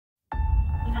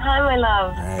Hi, my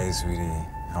love. Hey, sweetie.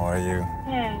 How are you?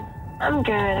 Hey. I'm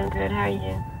good. How are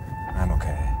you? I'm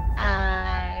okay.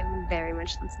 I'm very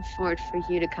much looking forward for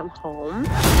you to come home.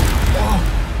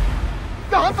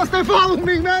 Stop us! They're following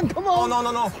me, man! Come on! Oh,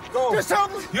 no. Go. Just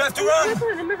help us! You have to run. This is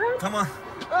an immigrant? Come on.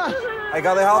 I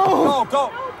gotta help. Oh.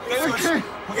 Go. Okay.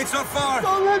 It's not far.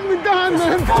 Don't let me down,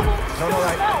 man! Come on! No.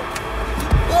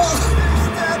 Oh, he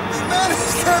stabbed me, man! He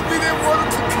stabbed me! They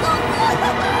wanted to come!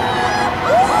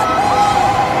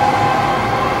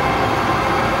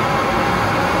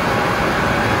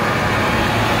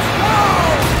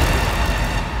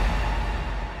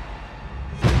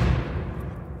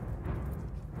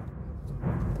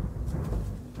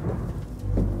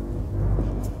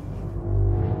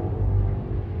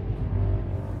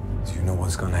 Do you know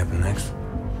what's gonna happen next?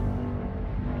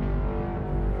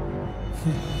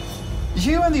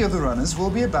 You and the other runners will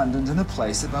be abandoned in a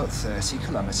place about 30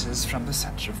 kilometers from the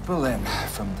center of Berlin.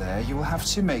 From there, you will have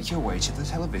to make your way to the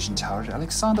television tower at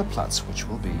Alexanderplatz, which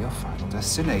will be your final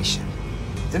destination.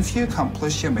 If you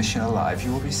accomplish your mission alive,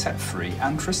 you will be set free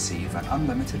and receive an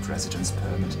unlimited residence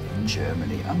permit in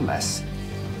Germany, unless,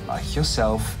 like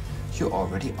yourself, you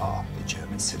already are a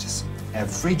German citizen.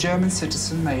 Every German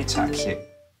citizen may attack you.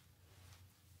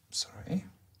 Sorry?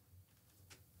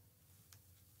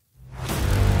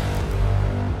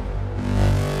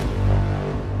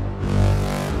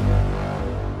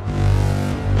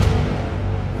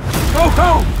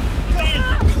 Go!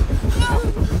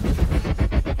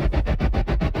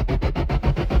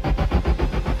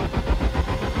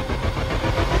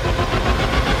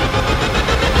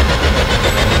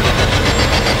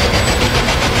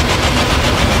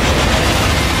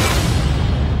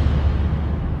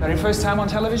 1st time on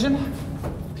television?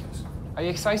 Are you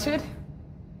excited?